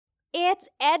It's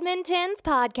Edmonton's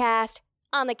podcast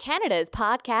on the Canada's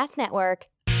Podcast Network.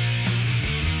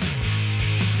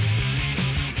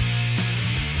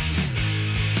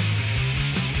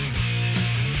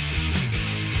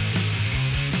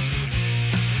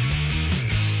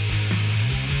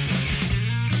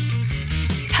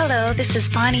 Hello, this is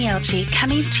Bonnie LG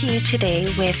coming to you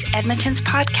today with Edmonton's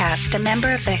Podcast, a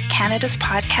member of the Canada's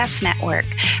Podcast Network,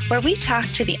 where we talk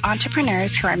to the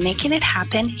entrepreneurs who are making it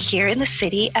happen here in the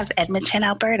city of Edmonton,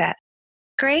 Alberta.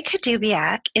 Greg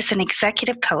Hadubiak is an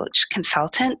executive coach,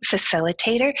 consultant,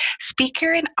 facilitator,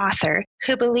 speaker, and author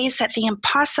who believes that the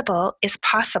impossible is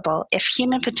possible if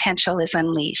human potential is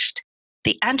unleashed.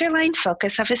 The underlying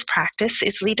focus of his practice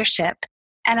is leadership,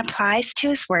 and applies to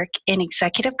his work in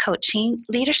executive coaching,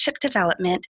 leadership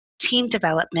development, team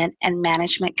development, and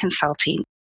management consulting.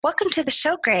 Welcome to the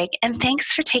show, Greg, and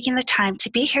thanks for taking the time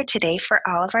to be here today for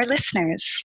all of our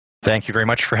listeners. Thank you very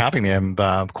much for having me.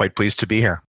 I'm quite pleased to be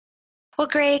here. Well,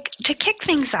 Greg, to kick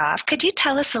things off, could you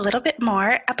tell us a little bit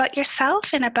more about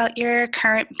yourself and about your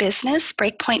current business,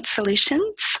 Breakpoint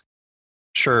Solutions?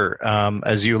 Sure.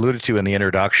 As you alluded to in the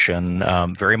introduction,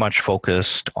 very much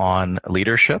focused on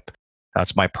leadership.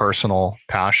 That's my personal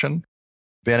passion.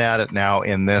 Been at it now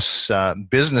in this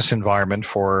business environment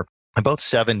for about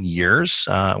 7 years,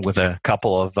 with a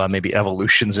couple of maybe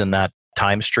evolutions in that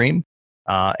time stream.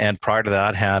 And prior to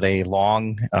that, had a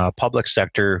long public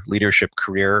sector leadership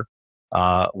career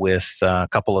with a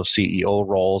couple of CEO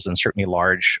roles and certainly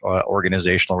large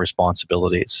organizational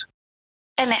responsibilities.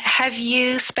 And have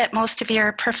you spent most of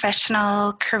your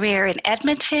professional career in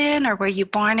Edmonton, or were you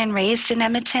born and raised in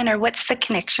Edmonton, or what's the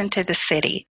connection to the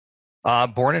city?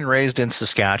 Born and raised in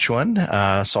Saskatchewan,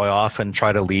 so I often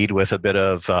try to lead with a bit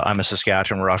of, I'm a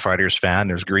Saskatchewan Roughriders fan.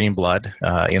 There's green blood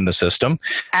in the system.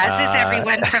 As is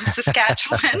everyone from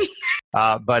Saskatchewan.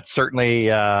 But certainly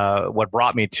what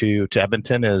brought me to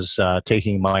Edmonton is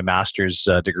taking my master's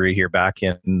degree here back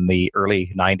in the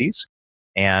early 90s.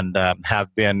 And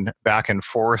have been back and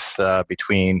forth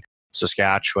between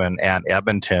Saskatchewan and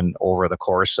Edmonton over the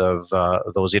course of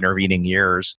those intervening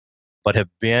years, but have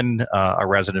been a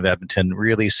resident of Edmonton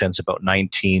really since about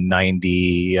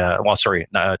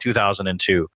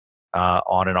 2002,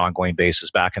 on an ongoing basis,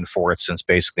 back and forth since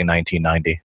basically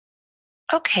 1990.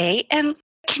 Okay, and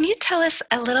can you tell us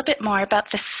a little bit more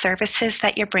about the services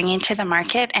that you're bringing to the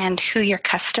market and who your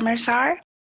customers are?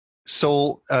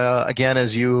 So again,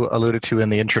 as you alluded to in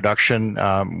the introduction,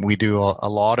 we do a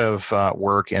lot of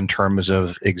work in terms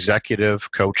of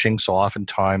executive coaching. So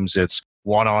oftentimes it's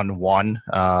one-on-one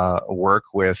work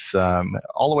with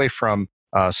all the way from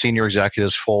senior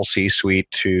executives, full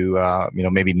C-suite, to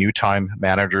maybe new-time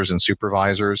managers and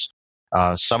supervisors.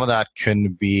 Some of that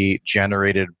can be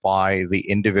generated by the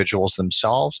individuals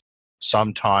themselves.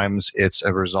 Sometimes it's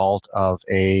a result of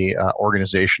a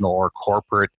organizational or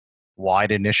corporate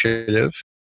wide initiative.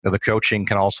 The coaching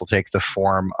can also take the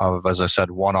form of, as I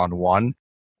said, one-on-one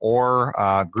or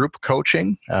group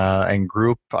coaching. And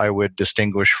group I would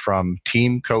distinguish from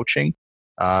team coaching.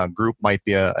 Group might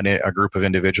be a group of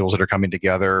individuals that are coming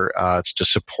together. It's to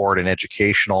support an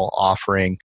educational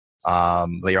offering.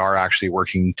 They are actually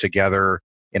working together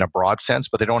in a broad sense,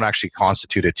 but they don't actually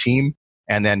constitute a team.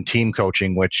 And then team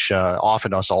coaching, which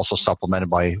often is also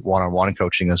supplemented by one-on-one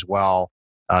coaching as well,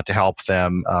 to help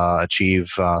them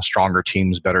achieve stronger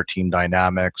teams, better team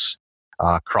dynamics,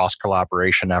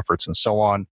 cross-collaboration efforts, and so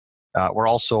on. We're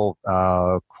also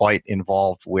quite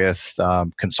involved with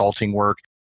consulting work.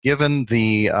 Given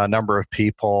the number of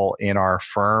people in our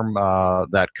firm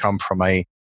that come from a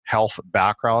health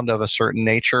background of a certain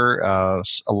nature, a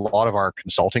lot of our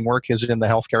consulting work is in the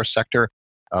healthcare sector,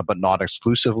 but not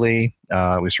exclusively.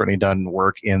 We've certainly done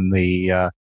work in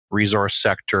the resource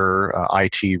sector,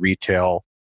 IT, retail,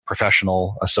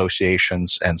 professional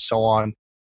associations, and so on.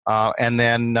 And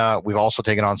then we've also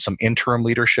taken on some interim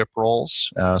leadership roles.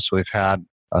 So we've had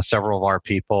several of our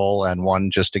people, and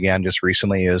one just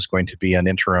recently is going to be an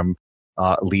interim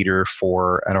leader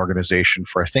for an organization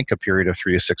for, I think, a period of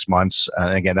 3 to 6 months.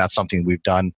 And again, that's something we've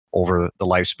done over the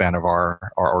lifespan of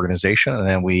our organization. And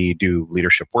then we do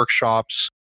leadership workshops,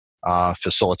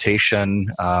 facilitation,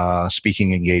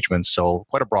 speaking engagements. So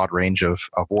quite a broad range of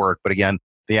work. But again,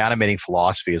 the animating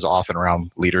philosophy is often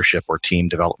around leadership or team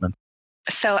development.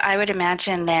 So I would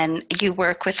imagine then you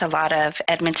work with a lot of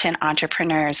Edmonton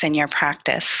entrepreneurs in your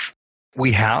practice.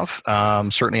 We have,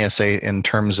 certainly I say in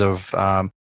terms of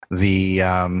the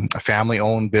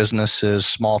family-owned businesses,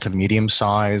 small to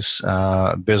medium-size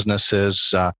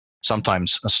businesses,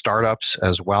 sometimes startups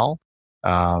as well.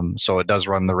 So it does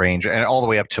run the range, and all the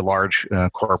way up to large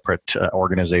corporate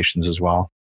organizations as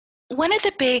well. One of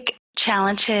the big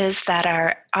challenges that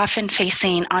are often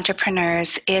facing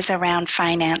entrepreneurs is around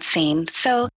financing.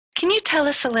 So can you tell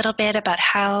us a little bit about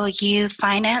how you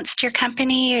financed your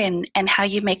company and how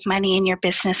you make money in your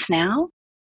business now?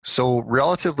 So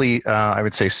relatively, I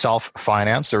would say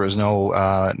self-finance. There was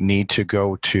no need to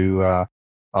go to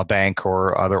a bank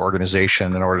or other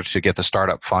organization in order to get the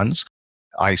startup funds.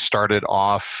 I started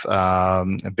off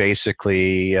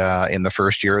basically in the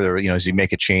first year. As you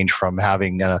make a change from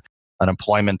having an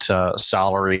employment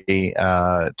salary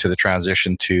to the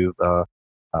transition to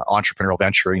entrepreneurial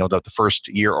venture, the first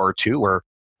year or two were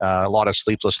a lot of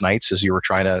sleepless nights as you were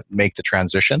trying to make the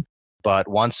transition. But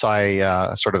once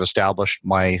I sort of established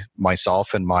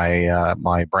myself and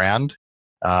my brand,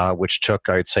 which took,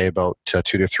 I'd say, about 2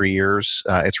 to 3 years,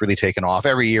 it's really taken off.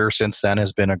 Every year since then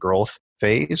has been a growth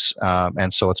phase,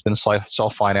 and so it's been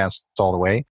self-financed all the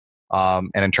way. And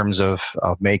in terms of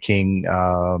making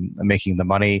the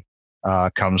money,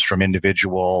 comes from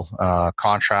individual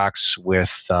contracts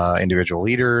with individual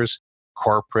leaders,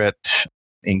 corporate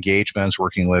engagements,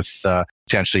 working with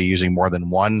potentially using more than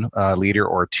one leader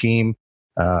or team,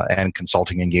 and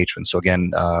consulting engagements. So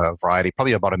again, variety,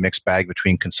 probably about a mixed bag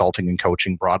between consulting and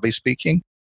coaching, broadly speaking,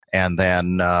 and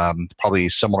then probably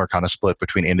similar kind of split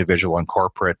between individual and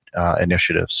corporate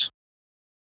initiatives.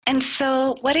 And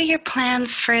so what are your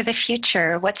plans for the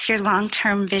future? What's your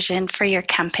long-term vision for your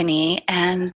company?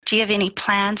 And do you have any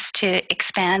plans to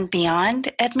expand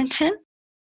beyond Edmonton?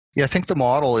 Yeah, I think the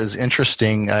model is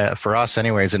interesting for us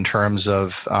anyways, in terms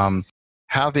of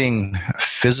having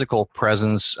physical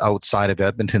presence outside of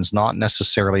Edmonton is not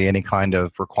necessarily any kind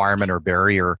of requirement or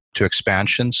barrier to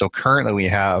expansion. So currently we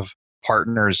have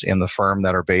partners in the firm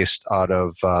that are based out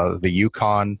of the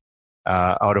Yukon,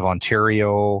 out of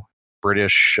Ontario,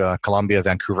 British Columbia,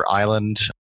 Vancouver Island,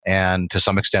 and to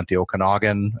some extent the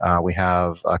Okanagan. We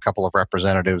have a couple of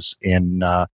representatives in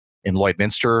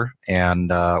Lloydminster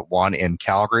and one in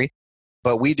Calgary.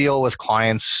 But we deal with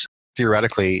clients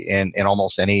theoretically in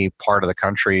almost any part of the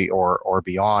country or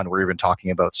beyond. We're even talking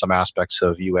about some aspects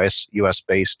of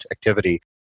US-based activity.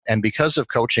 And because of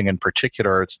coaching in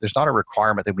particular, there's not a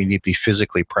requirement that we need to be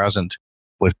physically present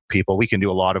with people. We can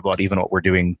do a lot of even what we're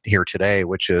doing here today,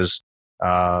 which is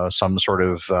some sort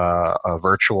of a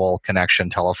virtual connection,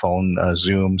 telephone,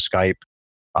 Zoom, Skype,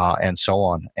 and so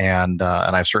on. And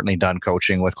I've certainly done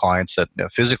coaching with clients that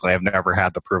physically I've never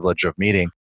had the privilege of meeting,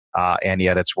 and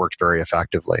yet it's worked very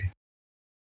effectively.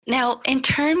 Now, in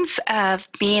terms of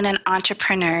being an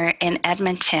entrepreneur in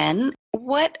Edmonton,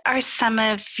 what are some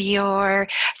of your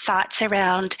thoughts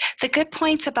around the good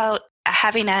points about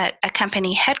having a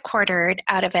company headquartered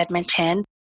out of Edmonton,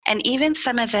 and even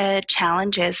some of the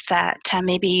challenges that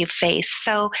maybe you face?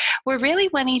 So we're really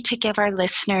wanting to give our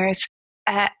listeners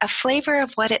a flavor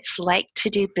of what it's like to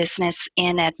do business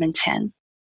in Edmonton.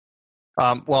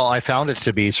 Well, I found it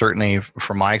to be, certainly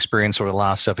from my experience over the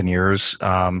last 7 years,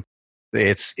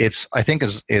 it's I think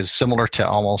is similar to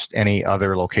almost any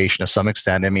other location to some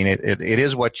extent. I mean, it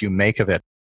is what you make of it.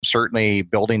 Certainly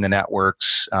building the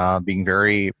networks, being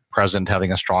very present,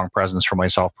 having a strong presence for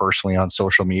myself personally on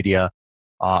social media,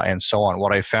 and so on.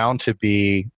 What I found to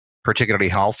be particularly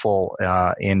helpful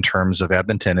in terms of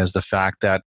Edmonton is the fact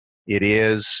that it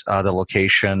is the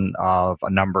location of a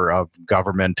number of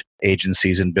government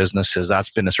agencies and businesses.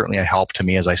 That's been certainly a help to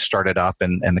me as I started up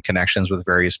and the connections with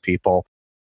various people.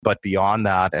 But beyond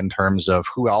that, in terms of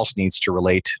who else needs to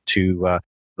relate to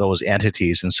those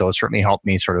entities. And so it certainly helped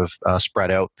me sort of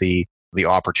spread out the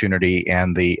opportunity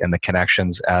and the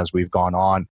connections as we've gone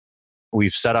on.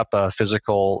 We've set up a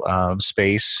physical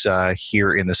space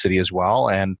here in the city as well.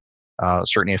 And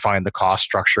certainly I find the cost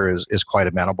structure is quite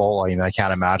amenable. I mean, I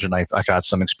can't imagine. I've had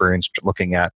some experience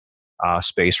looking at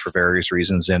space for various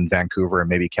reasons in Vancouver and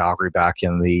maybe Calgary back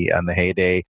in the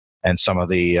heyday, and some of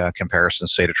the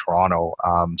comparisons, say, to Toronto.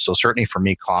 So certainly for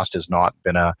me, cost has not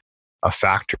been a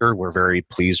factor. We're very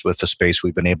pleased with the space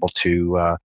we've been able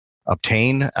to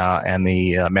obtain and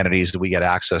the amenities that we get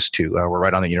access to. We're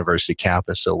right on the university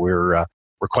campus, so we're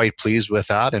quite pleased with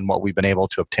that and what we've been able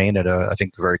to obtain at I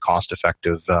think, a very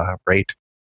cost-effective rate.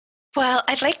 Well,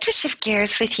 I'd like to shift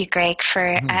gears with you, Greg, for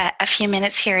a few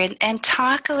minutes here and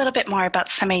talk a little bit more about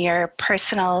some of your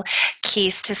personal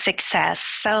keys to success.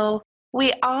 So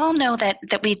we all know that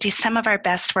we do some of our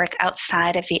best work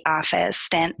outside of the office,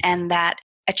 and that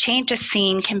a change of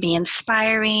scene can be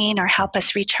inspiring or help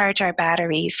us recharge our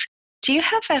batteries. Do you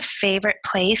have a favorite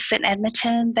place in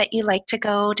Edmonton that you like to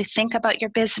go to think about your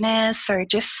business or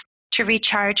just to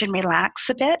recharge and relax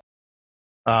a bit?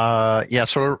 Yeah,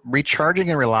 so recharging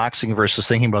and relaxing versus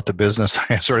thinking about the business,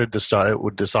 I sort of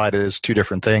would decide it as two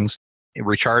different things.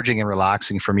 recharging and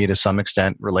relaxing for me to some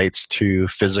extent relates to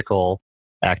physical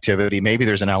activity. Maybe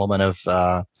there's an element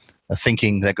of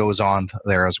thinking that goes on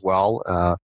there as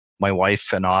well. My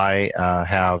wife and I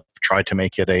have tried to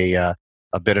make it a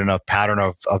bit of a pattern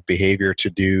of behavior to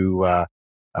do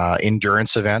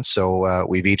endurance events. So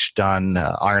we've each done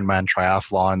Ironman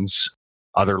triathlons,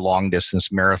 other long distance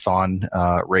marathon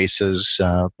races.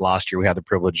 Last year we had the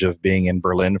privilege of being in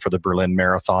Berlin for the Berlin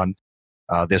Marathon.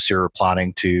 This year we're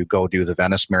planning to go do the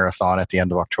Venice Marathon at the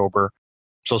end of October.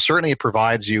 So certainly it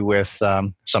provides you with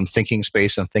some thinking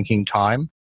space and thinking time,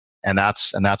 and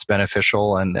that's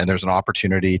beneficial. And there's an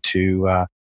opportunity to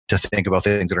think about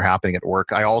things that are happening at work.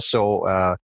 I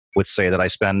also would say that I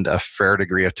spend a fair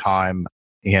degree of time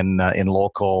in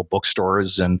local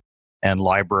bookstores and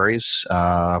libraries.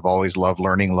 I've always loved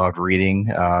learning, loved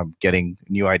reading, getting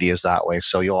new ideas that way.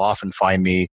 So you'll often find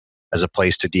me as a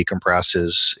place to decompress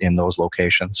is in those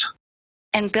locations.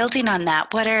 And building on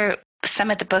that, what are some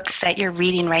of the books that you're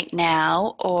reading right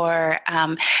now? Or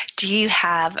do you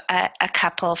have a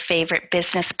couple favorite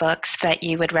business books that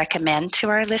you would recommend to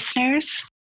our listeners?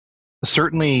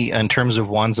 Certainly, in terms of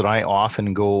ones that I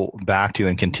often go back to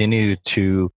and continue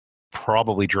to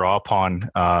probably draw upon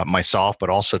myself, but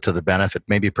also to the benefit,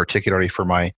 maybe particularly for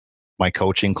my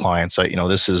coaching clients.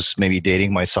 This is maybe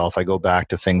dating myself. I go back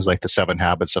to things like The 7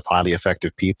 Habits of Highly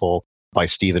Effective People by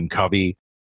Stephen Covey.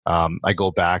 I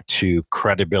go back to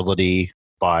Credibility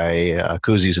by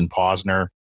Kouzes and Posner,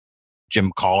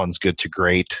 Jim Collins' Good to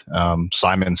Great,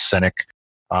 Simon Sinek,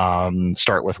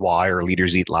 Start with Why or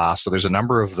Leaders Eat Last. So there's a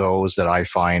number of those that I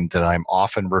find that I'm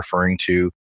often referring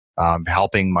to,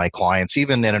 helping my clients,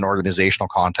 even in an organizational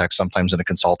context, sometimes in a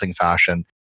consulting fashion.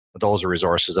 Those are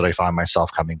resources that I find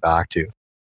myself coming back to.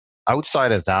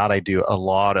 Outside of that, I do a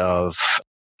lot of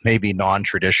maybe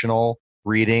non-traditional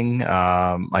reading.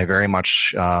 I very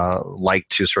much like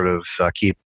to sort of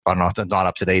keep, not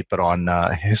up to date, but on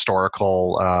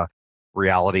historical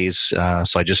realities.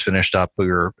 So I just finished up,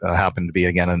 we happened to be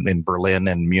again in Berlin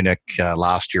and Munich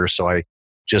last year. So I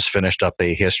just finished up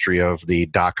a history of the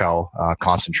Dachau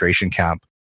concentration camp.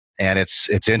 And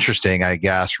it's interesting, I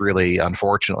guess, really,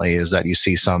 unfortunately, is that you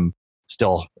see some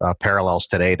still parallels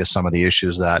today to some of the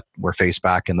issues that were faced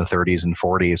back in the 30s and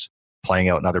 40s playing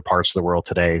out in other parts of the world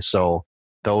today. So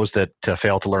those that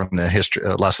fail to learn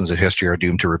the lessons of history are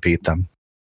doomed to repeat them.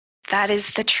 That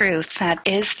is the truth. That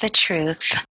is the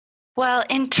truth. Well,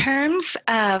 in terms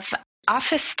of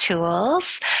office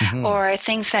tools or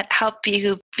things that help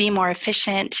you be more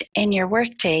efficient in your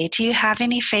workday, do you have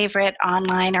any favorite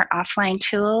online or offline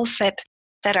tools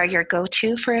that are your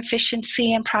go-to for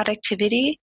efficiency and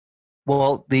productivity?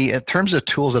 Well, in terms of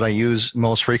tools that I use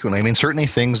most frequently, certainly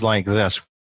things like this,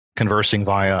 conversing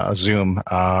via Zoom,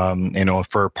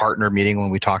 for a partner meeting when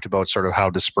we talked about sort of how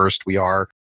dispersed we are,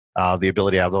 the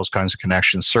ability to have those kinds of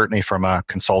connections, certainly from a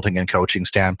consulting and coaching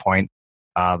standpoint.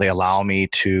 They allow me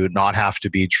to not have to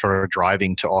be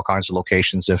driving to all kinds of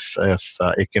locations if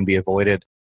it can be avoided,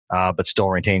 but still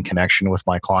retain connection with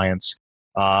my clients.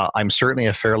 I'm certainly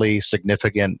a fairly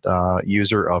significant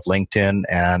user of LinkedIn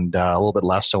and a little bit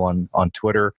less so on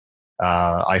Twitter.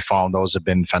 I found those have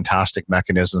been fantastic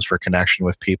mechanisms for connection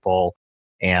with people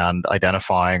and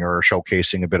identifying or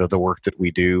showcasing a bit of the work that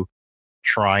we do.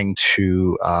 Trying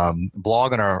to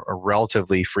blog on a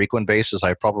relatively frequent basis.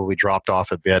 I probably dropped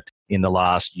off a bit in the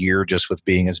last year just with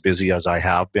being as busy as I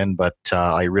have been, but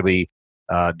I really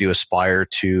do aspire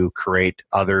to create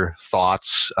other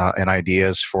thoughts and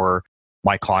ideas for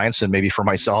my clients and maybe for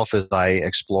myself as I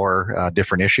explore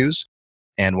different issues.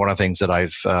 And one of the things that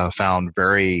I've found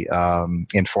very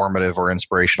informative or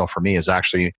inspirational for me is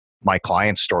actually my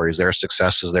clients' stories, their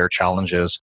successes, their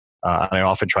challenges. And I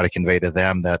often try to convey to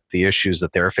them that the issues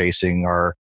that they're facing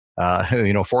are,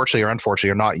 fortunately or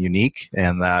unfortunately, are not unique.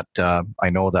 And that I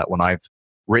know that when I've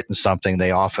written something,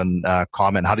 they often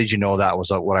comment, "How did you know that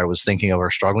was what I was thinking of or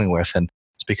struggling with?" And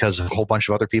it's because a whole bunch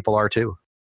of other people are too.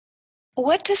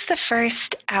 What does the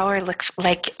first hour look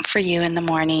like for you in the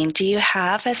morning? Do you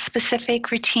have a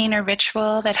specific routine or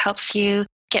ritual that helps you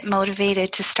get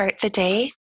motivated to start the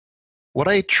day? What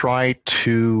I try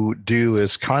to do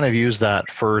is kind of use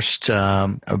that first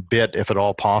a bit, if at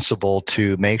all possible,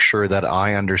 to make sure that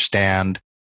I understand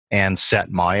and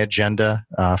set my agenda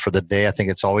for the day. I think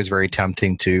it's always very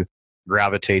tempting to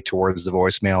gravitate towards the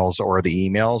voicemails or the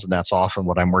emails, and that's often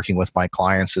what I'm working with my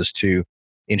clients is to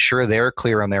ensure they're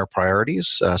clear on their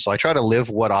priorities. So I try to live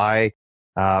what I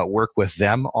work with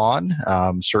them on.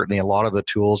 Certainly a lot of the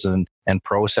tools and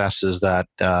processes that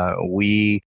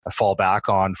we fall back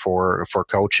on for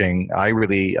coaching, I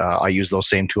use those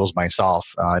same tools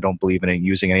myself. I don't believe in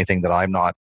using anything that I'm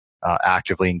not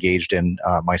actively engaged in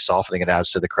myself. I think it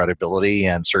adds to the credibility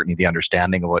and certainly the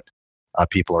understanding of what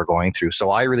people are going through. So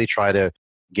I really try to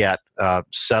get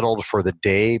settled for the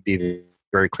day, be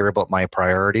very clear about my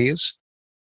priorities.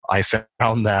 I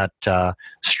found that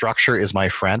structure is my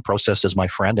friend, process is my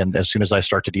friend, and as soon as I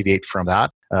start to deviate from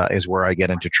that, is where I get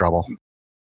into trouble.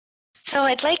 So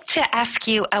I'd like to ask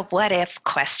you a what if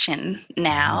question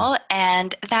now,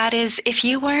 and that is, if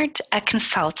you weren't a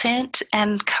consultant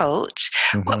and coach,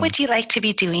 what would you like to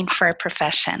be doing for a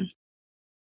profession?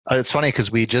 It's funny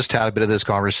because we just had a bit of this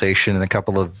conversation in a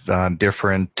couple of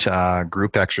different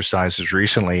group exercises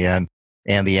recently, and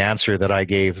the answer that I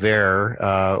gave there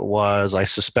was I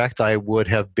suspect I would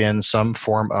have been some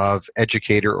form of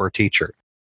educator or teacher.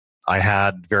 I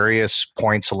had various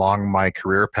points along my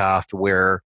career path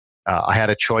where I had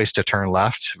a choice to turn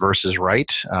left versus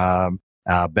right.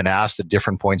 Been asked at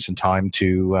different points in time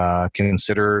to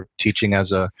consider teaching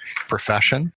as a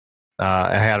profession.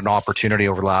 I had an opportunity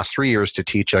over the last 3 years to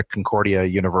teach at Concordia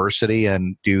University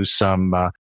and do some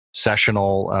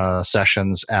sessional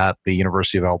sessions at the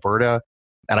University of Alberta.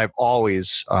 And I've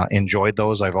always enjoyed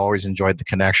those. I've always enjoyed the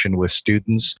connection with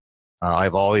students.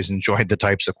 I've always enjoyed the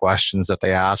types of questions that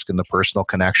they ask and the personal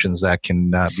connections that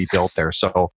can be built there.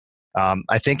 So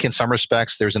I think in some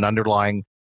respects, there's an underlying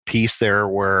piece there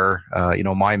where,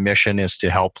 my mission is to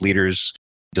help leaders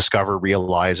discover,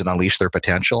 realize, and unleash their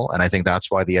potential. And I think that's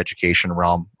why the education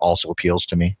realm also appeals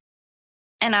to me.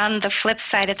 And on the flip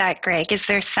side of that, Greg, is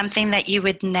there something that you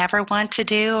would never want to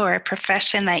do or a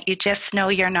profession that you just know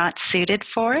you're not suited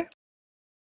for?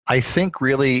 I think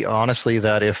really, honestly,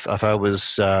 that if I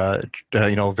was,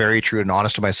 very true and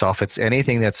honest to myself, it's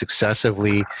anything that's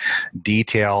excessively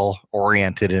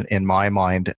detail-oriented in my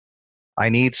mind. I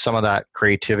need some of that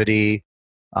creativity,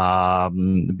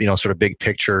 sort of big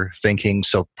picture thinking.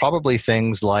 So probably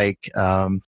things like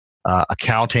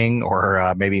accounting,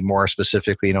 or maybe more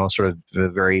specifically, sort of the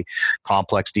very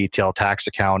complex detail tax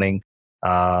accounting.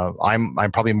 I'm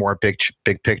probably more big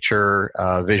picture,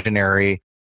 visionary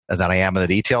than I am in the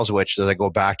details, which as I go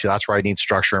back to, that's where I need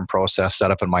structure and process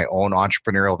set up in my own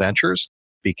entrepreneurial ventures.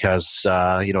 Because,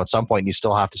 at some point you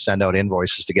still have to send out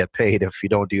invoices to get paid. If you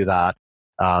don't do that,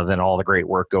 then all the great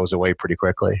work goes away pretty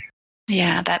quickly.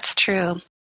 Yeah, that's true.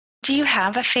 Do you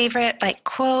have a favorite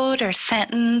quote or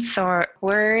sentence or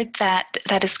word that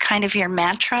is kind of your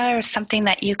mantra or something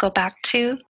that you go back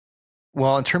to?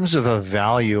 Well, in terms of a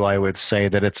value, I would say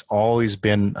that it's always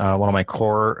been one of my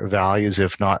core values,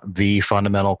 if not the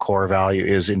fundamental core value,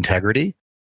 is integrity.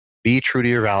 Be true to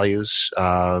your values.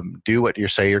 Do what you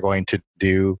say you're going to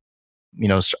do.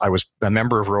 I was a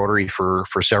member of Rotary for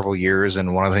several years,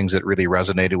 and one of the things that really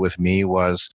resonated with me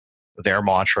was their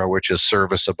mantra, which is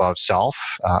service above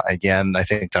self. Again, I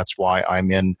think that's why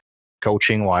I'm in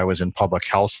coaching, why I was in public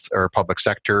health or public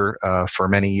sector for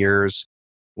many years,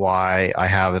 why I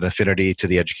have an affinity to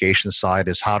the education side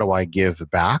is how do I give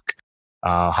back?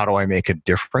 How do I make a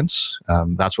difference?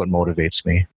 That's what motivates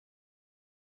me.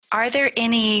 Are there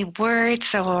any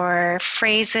words or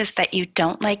phrases that you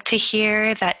don't like to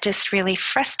hear that just really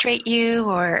frustrate you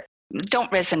or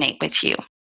don't resonate with you?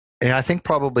 Yeah, I think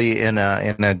probably in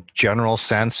a general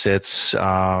sense, it's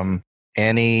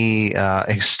any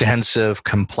extensive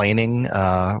complaining,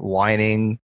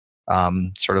 whining,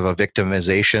 sort of a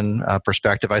victimization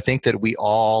perspective. I think that we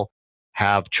all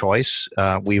have choice.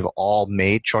 We've all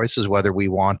made choices, whether we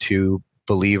want to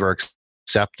believe or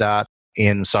accept that.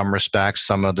 In some respects,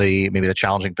 some of maybe the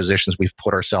challenging positions we've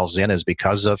put ourselves in is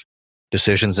because of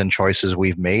decisions and choices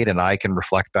we've made. And I can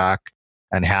reflect back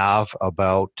and have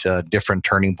about different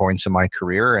turning points in my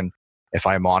career. And if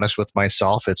I'm honest with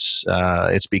myself, it's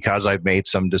because I've made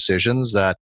some decisions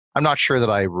that I'm not sure that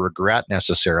I regret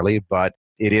necessarily, but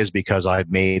it is because I've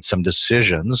made some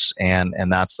decisions, and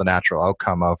that's the natural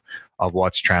outcome of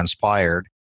what's transpired.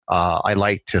 I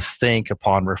like to think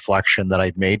upon reflection that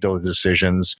I've made those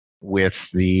decisions with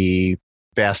the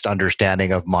best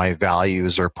understanding of my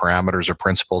values or parameters or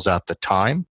principles at the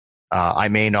time. I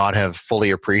may not have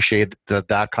fully appreciated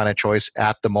that kind of choice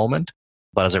at the moment,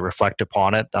 but as I reflect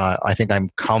upon it, I think I'm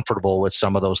comfortable with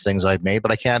some of those things I've made, but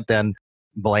I can't then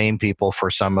blame people for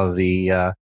some of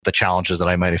the challenges that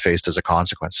I might have faced as a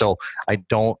consequence. So I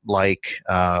don't like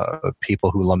people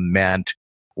who lament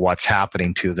what's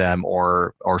happening to them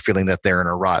or feeling that they're in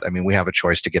a rut. I mean, we have a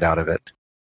choice to get out of it.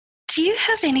 Do you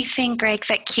have anything, Greg,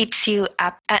 that keeps you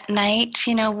up at night?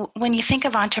 When you think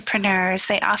of entrepreneurs,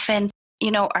 they often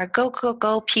are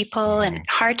go people and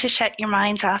hard to shut your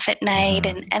minds off at night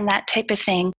and that type of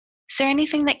thing. Is there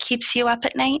anything that keeps you up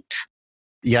at night?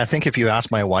 Yeah, I think if you ask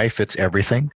my wife, it's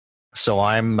everything. So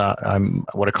I'm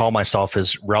what I call myself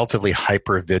is relatively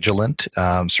hyper vigilant.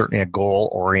 Certainly a goal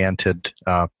oriented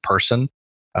person.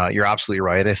 You're absolutely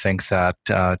right. I think that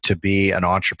to be an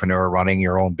entrepreneur running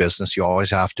your own business, you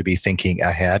always have to be thinking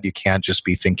ahead. You can't just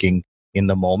be thinking in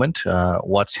the moment.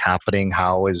 What's happening?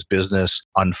 How is business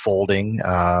unfolding?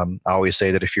 I always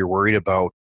say that if you're worried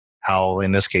about how,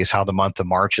 in this case, how the month of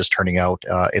March is turning out,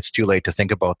 it's too late to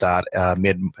think about that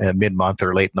mid month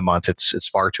or late in the month. It's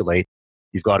far too late.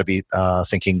 You've got to be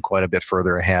thinking quite a bit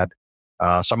further ahead.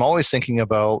 So I'm always thinking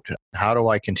about how do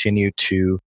I continue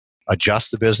to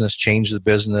adjust the business, change the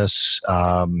business,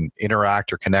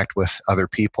 interact or connect with other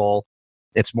people.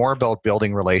 It's more about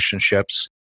building relationships.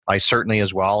 I certainly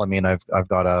as well. I mean, I've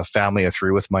got a family of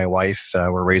three with my wife.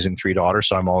 We're raising three daughters,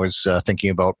 so I'm always thinking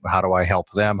about how do I help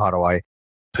them? How do I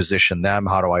position them?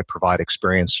 How do I provide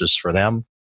experiences for them?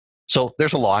 So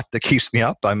there's a lot that keeps me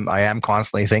up. I am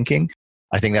constantly thinking.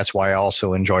 I think that's why I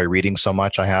also enjoy reading so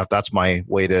much. That's my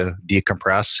way to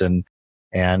decompress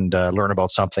and learn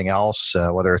about something else,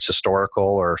 whether it's historical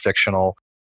or fictional.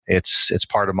 It's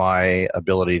part of my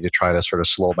ability to try to sort of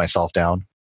slow myself down.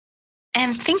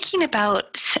 And thinking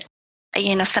about,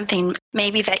 something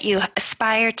maybe that you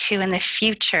aspire to in the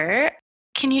future,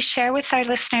 can you share with our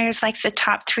listeners like the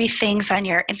top 3 things on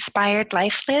your inspired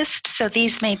life list? So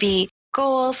these may be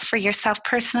goals for yourself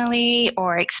personally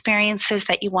or experiences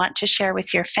that you want to share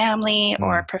with your family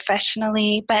or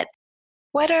professionally. But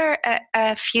what are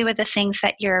a few of the things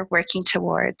that you're working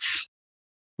towards?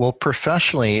 Well,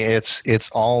 professionally, it's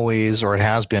always, or it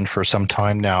has been for some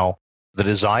time now, the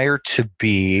desire to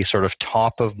be sort of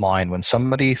top of mind when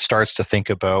somebody starts to think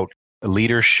about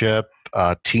leadership,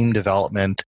 team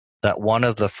development, that one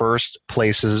of the first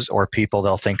places or people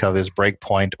they'll think of is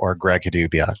Breakpoint or Greg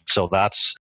Hadubia. So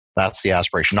that's the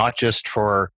aspiration, not just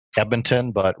for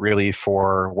Edmonton, but really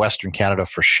for Western Canada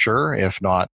for sure, if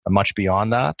not much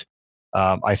beyond that.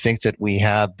 I think that we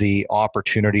had the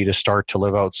opportunity to start to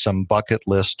live out some bucket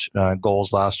list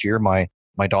goals last year. My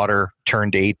daughter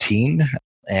turned 18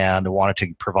 and wanted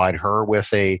to provide her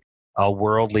with a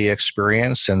worldly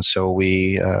experience, and so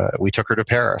we took her to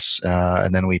Paris,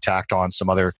 and then we tacked on some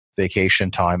other vacation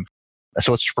time.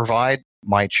 So it's to provide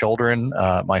my children,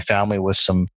 my family, with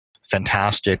some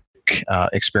fantastic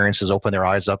experiences, open their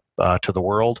eyes up to the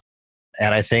world.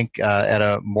 And I think at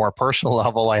a more personal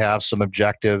level, I have some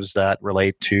objectives that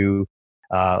relate to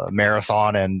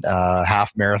marathon and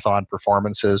half marathon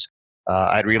performances.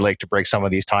 I'd really like to break some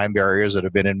of these time barriers that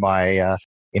have been in my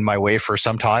way for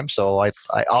some time. So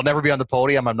I'll never be on the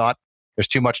podium. I'm not. There's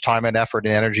too much time and effort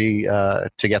and energy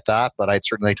to get that, but I'd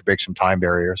certainly like to break some time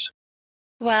barriers.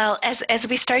 Well, as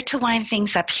we start to wind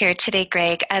things up here today,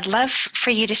 Greg, I'd love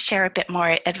for you to share a bit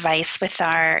more advice with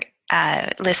our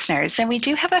listeners. And we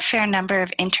do have a fair number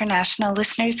of international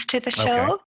listeners to the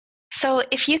show. Okay. So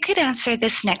if you could answer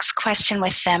this next question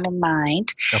with them in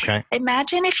mind. Okay.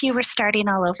 Imagine if you were starting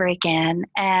all over again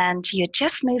and you had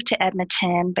just moved to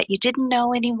Edmonton, but you didn't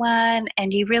know anyone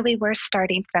and you really were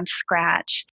starting from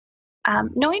scratch.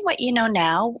 Knowing what you know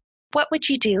now, what would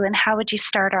you do and how would you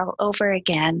start all over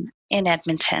again in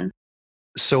Edmonton?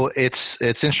 So it's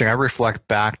interesting. I reflect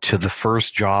back to the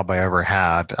first job I ever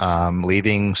had,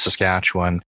 leaving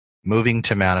Saskatchewan, moving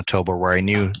to Manitoba, where I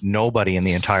knew nobody in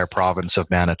the entire province of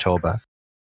Manitoba.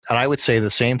 And I would say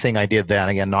the same thing I did then,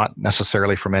 again, not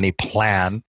necessarily from any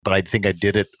plan, but I think I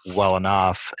did it well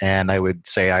enough. And I would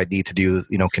say I need to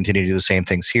continue to do the same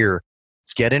things here.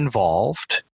 Let's get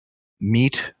involved,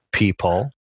 meet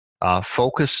people,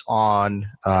 focus on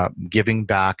giving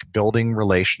back, building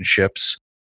relationships,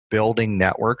 building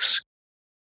networks.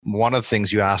 One of the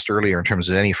things you asked earlier in terms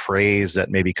of any phrase that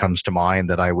maybe comes to mind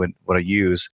that I would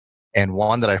use, and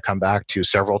one that I've come back to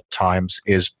several times,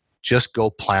 is just go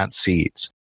plant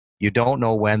seeds. You don't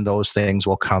know when those things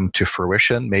will come to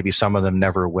fruition. Maybe some of them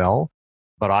never will,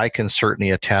 but I can certainly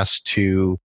attest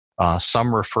to some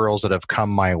referrals that have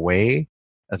come my way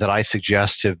that I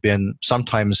suggest have been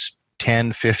sometimes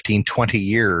 10, 15, 20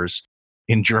 years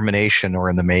in germination or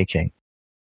in the making.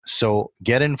 So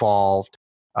get involved.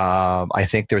 I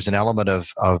think there's an element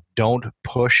of don't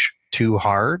push too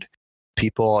hard.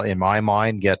 People, in my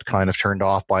mind, get kind of turned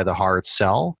off by the hard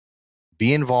sell.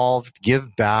 Be involved,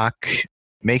 give back,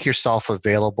 make yourself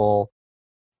available,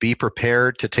 be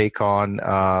prepared to take on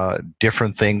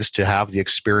different things, to have the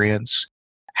experience,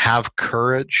 have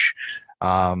courage,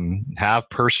 have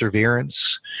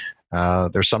perseverance.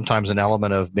 There's sometimes an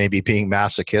element of maybe being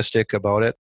masochistic about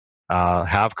it.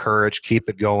 Have courage, keep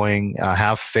it going,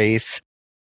 have faith,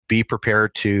 be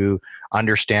prepared to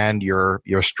understand your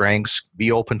strengths,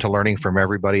 be open to learning from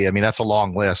everybody. I mean, that's a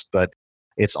long list, but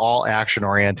it's all action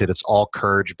oriented, it's all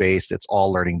courage based, it's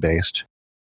all learning based.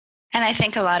 And I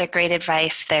think a lot of great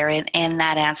advice there in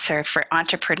that answer for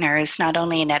entrepreneurs, not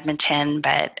only in Edmonton,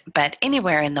 but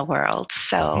anywhere in the world.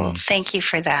 So Thank you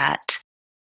for that.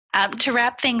 To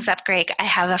wrap things up, Greg, I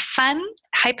have a fun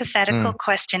hypothetical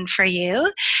question for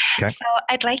you. Okay. So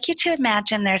I'd like you to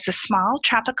imagine there's a small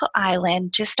tropical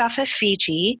island just off of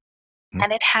Fiji,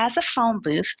 and it has a phone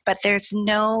booth, but there's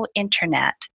no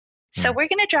internet. So we're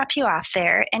going to drop you off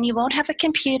there, and you won't have a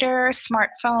computer or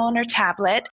smartphone or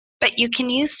tablet, but you can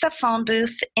use the phone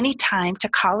booth anytime to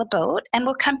call a boat, and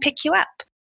we'll come pick you up.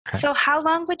 Okay. So how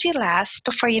long would you last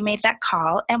before you made that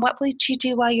call, and what would you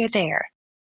do while you're there?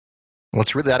 Well,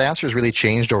 that answer has really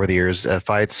changed over the years. If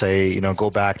I'd say, go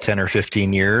back 10 or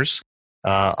 15 years,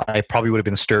 I probably would have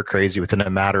been stir crazy within a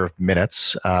matter of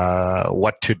minutes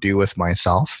what to do with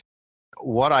myself.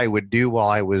 What I would do while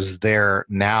I was there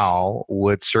now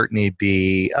would certainly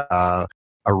be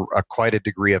quite a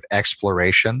degree of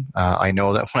exploration. I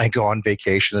know that when I go on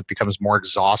vacation, it becomes more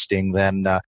exhausting than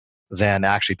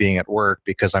actually being at work,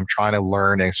 because I'm trying to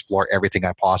learn and explore everything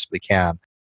I possibly can.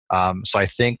 So I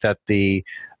think that the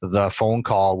phone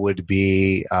call would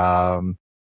be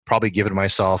probably giving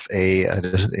myself a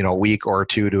week or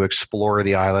two to explore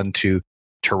the island, to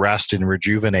rest and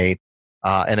rejuvenate.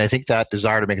 And I think that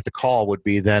desire to make the call would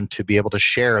be then to be able to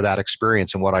share that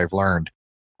experience and what I've learned.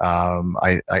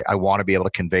 I want to be able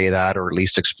to convey that, or at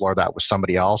least explore that with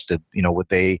somebody else. Would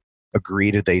they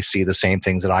agree? Did they see the same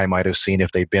things that I might have seen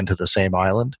if they've been to the same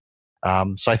island?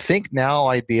 So I think now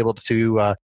I'd be able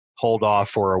to hold off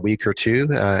for a week or two.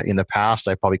 In the past,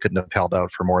 I probably couldn't have held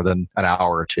out for more than an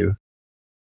hour or two.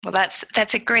 Well,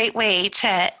 that's a great way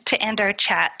to end our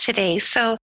chat today.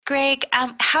 So, Greg,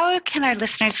 how can our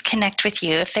listeners connect with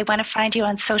you if they want to find you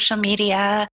on social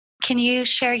media? Can you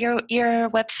share your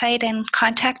website and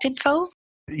contact info?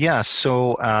 Yeah,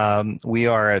 so we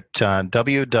are at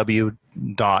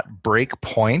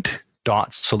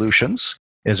www.breakpoint.solutions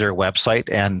is our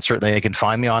website, and certainly they can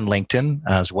find me on LinkedIn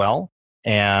as well.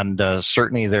 And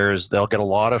certainly they'll get a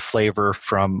lot of flavor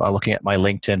from looking at my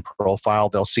LinkedIn profile.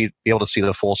 They'll be able to see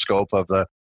the full scope of the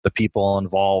people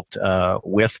involved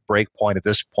with Breakpoint at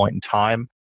this point in time.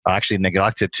 I actually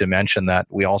neglected to mention that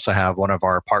we also have one of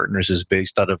our partners is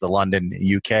based out of the London,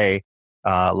 UK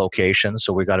location.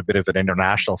 So we've got a bit of an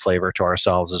international flavor to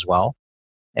ourselves as well.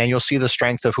 And you'll see the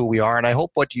strength of who we are. And I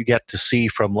hope what you get to see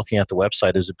from looking at the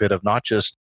website is a bit of not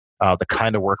just the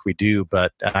kind of work we do,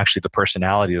 but actually the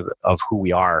personality of who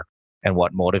we are and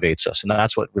what motivates us. And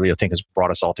that's what really I think has brought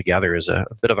us all together, is a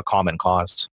bit of a common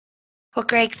cause. Well,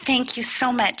 Greg, thank you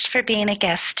so much for being a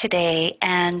guest today.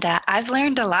 And I've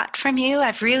learned a lot from you.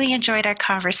 I've really enjoyed our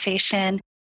conversation.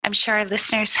 I'm sure our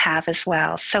listeners have as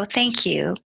well. So thank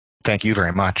you. Thank you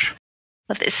very much.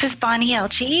 Well, this is Bonnie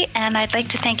Elgie, and I'd like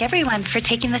to thank everyone for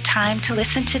taking the time to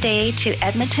listen today to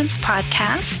Edmonton's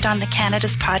podcast on the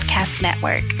Canada's Podcast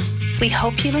Network. We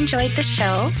hope you enjoyed the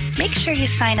show. Make sure you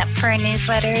sign up for our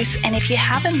newsletters, and if you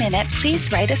have a minute,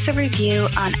 please write us a review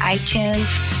on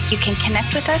iTunes. You can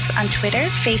connect with us on Twitter,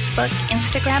 Facebook,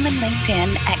 Instagram, and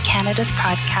LinkedIn at Canada's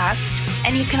Podcast,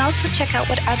 and you can also check out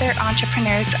what other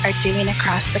entrepreneurs are doing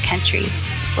across the country.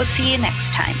 We'll see you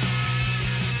next time.